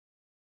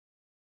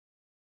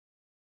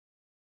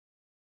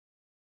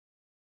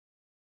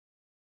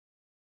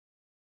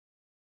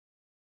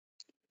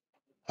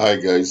Hi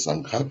guys,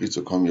 I'm happy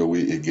to come your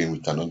way again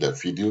with another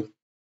video.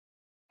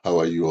 How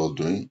are you all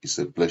doing? It's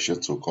a pleasure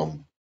to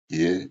come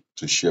here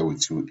to share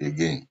with you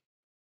again.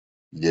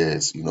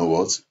 Yes, you know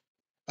what?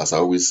 As I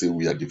always say,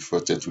 we are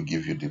devoted to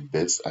give you the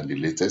best and the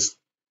latest.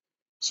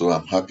 So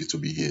I'm happy to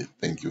be here.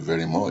 Thank you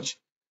very much.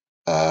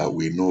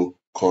 We know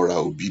Korra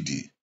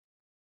Obidi,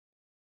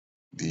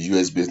 the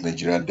US-based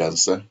Nigerian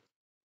dancer,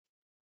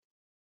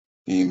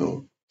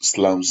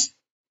 slams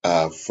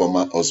her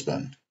former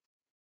husband.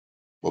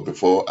 But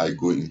before I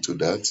go into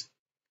that,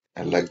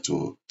 I'd like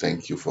to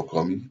thank you for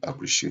coming. I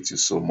appreciate you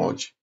so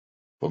much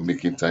for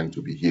making time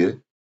to be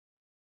here.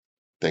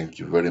 Thank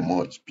you very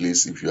much.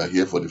 Please, if you are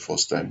here for the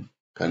first time,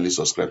 kindly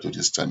subscribe to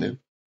this channel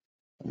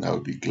and I'll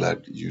be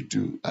glad you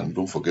do. And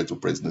don't forget to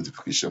press the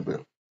notification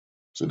bell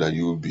so that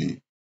you will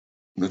be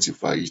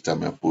notified each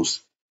time I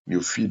post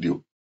new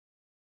video.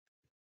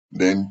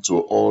 Then to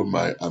all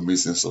my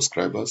amazing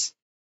subscribers,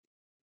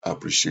 I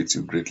appreciate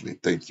you greatly.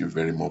 Thank you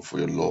very much for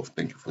your love.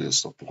 Thank you for your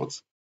support.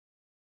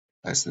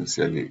 I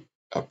sincerely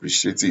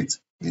appreciate it.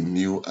 The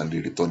new and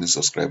the returning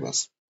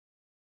subscribers.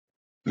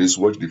 Please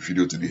watch the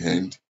video to the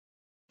end.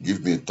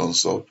 Give me a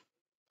thumbs up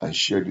and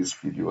share this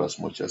video as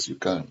much as you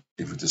can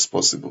if it is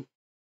possible.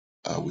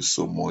 I will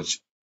so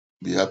much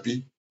be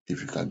happy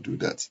if you can do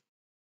that.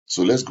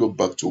 So let's go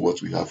back to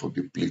what we have on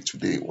the plate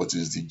today. What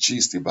is the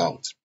gist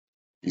about?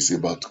 It's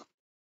about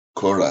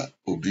Korra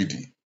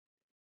Obidi,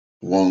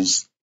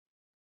 one's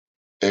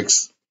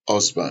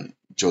ex-husband,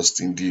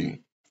 Justin D.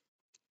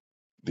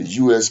 The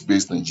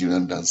US-based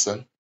Nigerian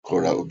dancer,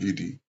 Korra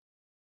Obidi,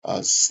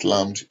 has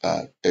slammed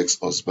her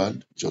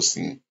ex-husband,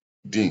 Justin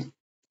D,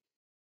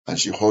 and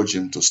she urged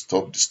him to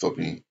stop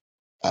disturbing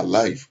her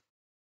life.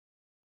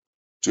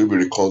 To be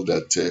recalled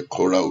that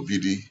Korra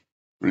Obidi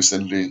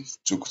recently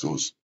took to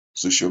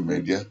social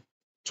media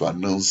to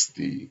announce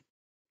the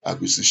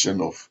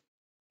acquisition of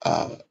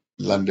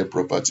landed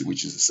property,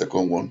 which is the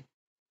second one,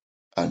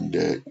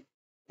 and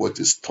what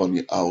a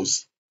stunning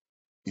house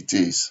it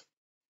is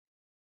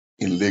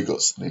in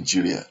Lagos,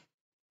 Nigeria.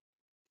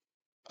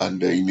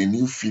 And in a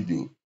new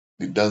video,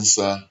 the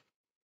dancer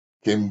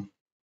came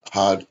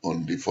hard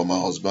on the former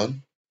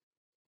husband.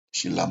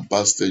 She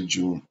lambasted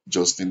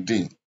Justin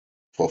Dean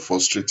for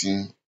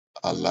frustrating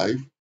her life,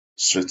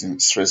 stressing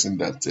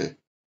that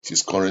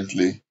she's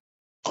currently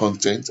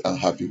content and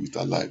happy with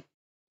her life,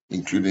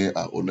 including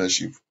her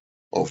ownership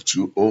of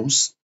two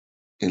homes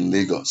in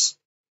Lagos.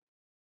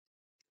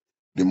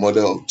 The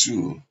mother of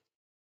two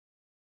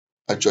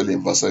actually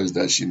emphasized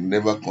that she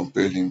never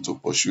compelled him to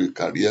pursue a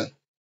career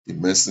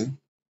in medicine,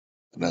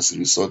 and as a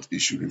result, he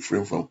should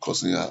refrain from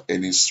causing her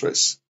any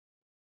stress.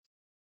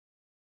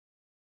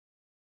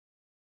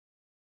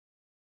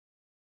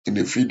 In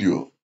the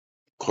video,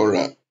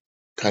 Korra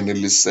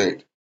candidly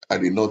said, "I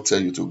did not tell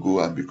you to go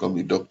and become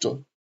a doctor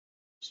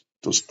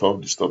to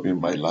stop disturbing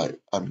my life.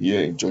 I'm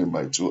here enjoying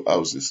my two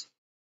houses."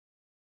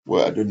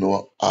 Well, I don't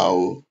know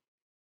how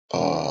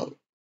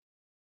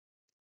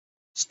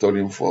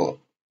studying for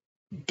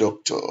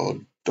doctor or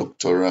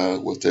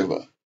doctoral,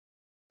 whatever,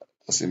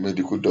 as a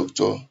medical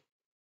doctor,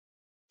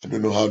 I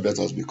don't know how that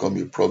has become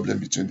a problem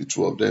between the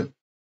two of them.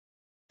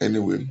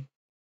 Anyway,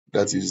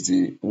 that is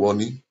the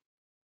warning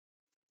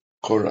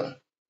Korra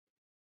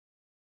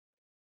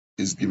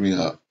is giving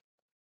her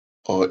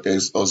or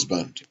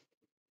ex-husband.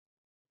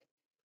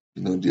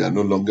 They are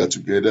no longer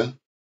together.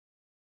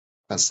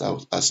 As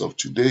of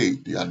today,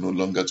 they are no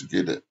longer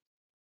together.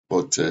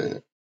 But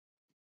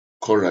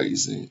Korra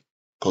is in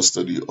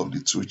custody of the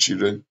two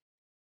children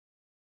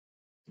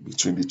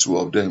between the two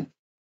of them.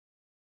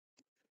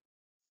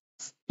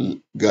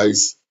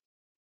 Guys,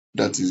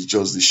 that is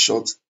just the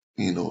short,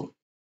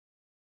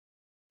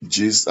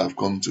 gist I've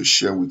come to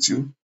share with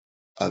you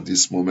at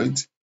this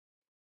moment.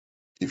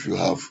 If you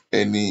have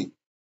any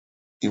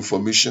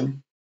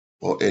information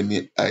or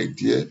any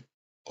idea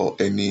or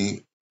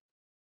any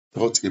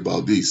thought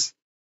about this,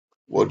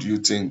 what do you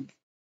think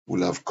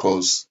will have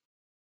caused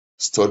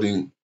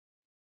studying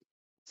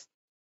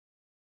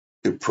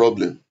a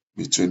problem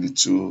between the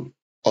two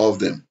of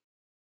them?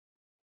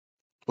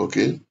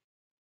 Okay,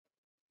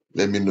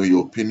 let me know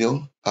your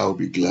opinion. I'll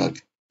be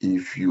glad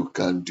if you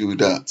can do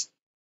that.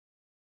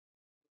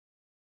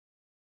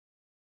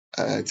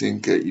 I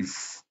think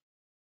if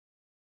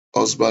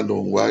husband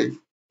or wife,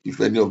 if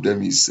any of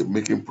them is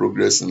making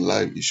progress in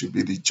life, it should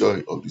be the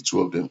joy of the two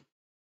of them.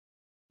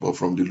 But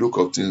from the look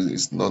of things,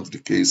 it's not the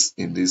case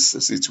in this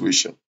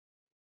situation,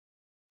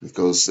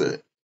 because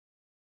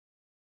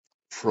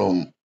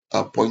from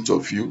her point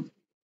of view,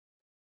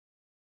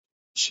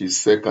 she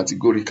said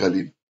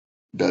categorically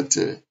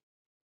that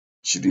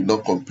she did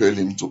not compel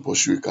him to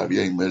pursue a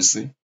career in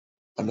medicine,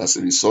 and as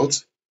a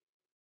result,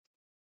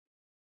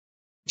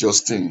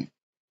 Justin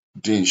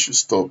Dean should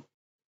stop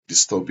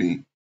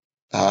disturbing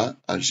her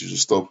and she should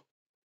stop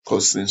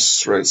causing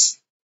stress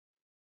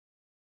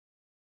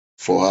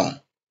for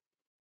her.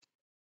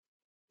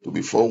 To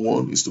be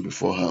forewarned is to be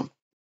forearmed.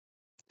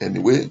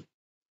 Anyway,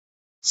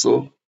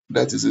 so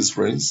that is his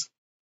friends.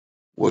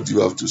 What do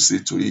you have to say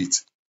to it?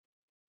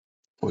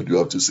 What do you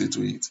have to say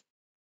to it?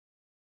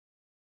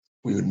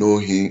 We know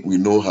him, we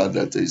know her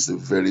that is a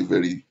very,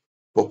 very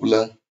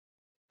popular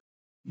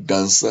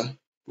dancer,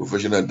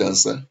 professional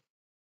dancer,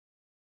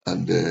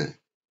 and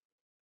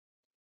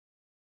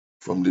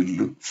from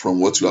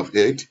what you have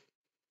heard,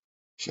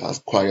 she has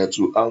acquired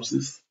 2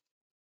 houses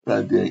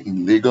right there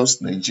in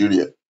Lagos,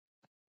 Nigeria,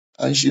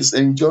 and she's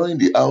enjoying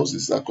the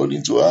houses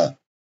according to her.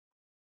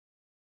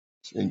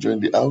 She's enjoying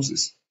the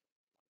houses.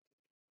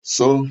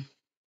 So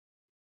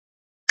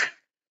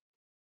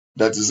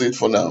that is it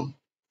for now,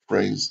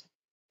 friends.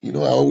 I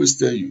always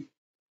tell you,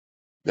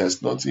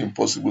 there's nothing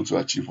impossible to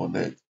achieve on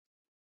earth.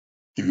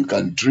 If you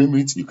can dream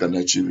it, you can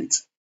achieve it.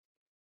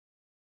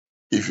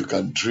 If you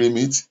can dream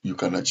it, you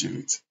can achieve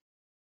it.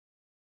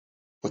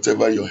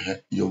 Whatever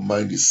your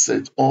mind is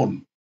set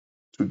on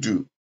to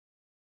do,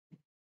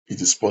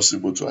 it is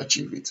possible to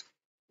achieve it.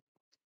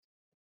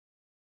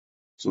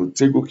 So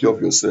take good care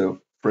of yourself,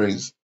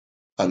 friends,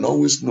 and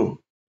always know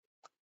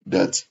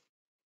that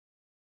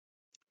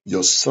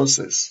your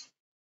success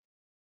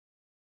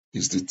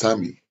is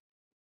determined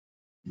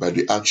by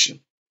the action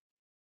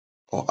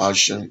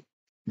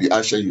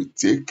you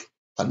take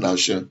and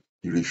action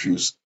you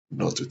refuse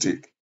not to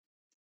take.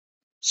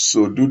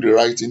 So do the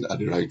right thing at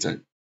the right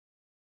time,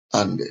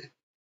 and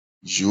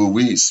you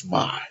will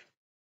smile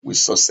with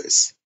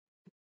success.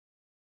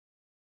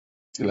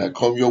 Till I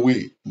come your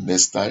way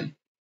next time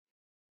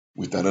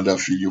with another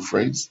few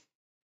friends,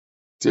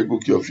 take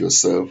good care of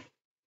yourself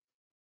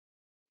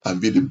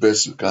and be the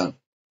best you can.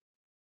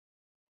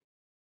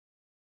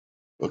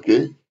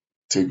 Okay?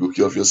 Take good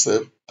care of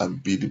yourself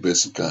and be the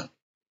best you can.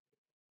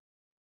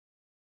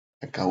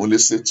 I can only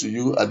say to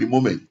you at the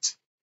moment,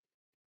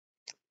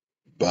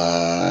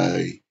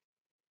 bye.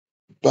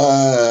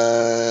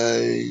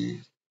 Bye.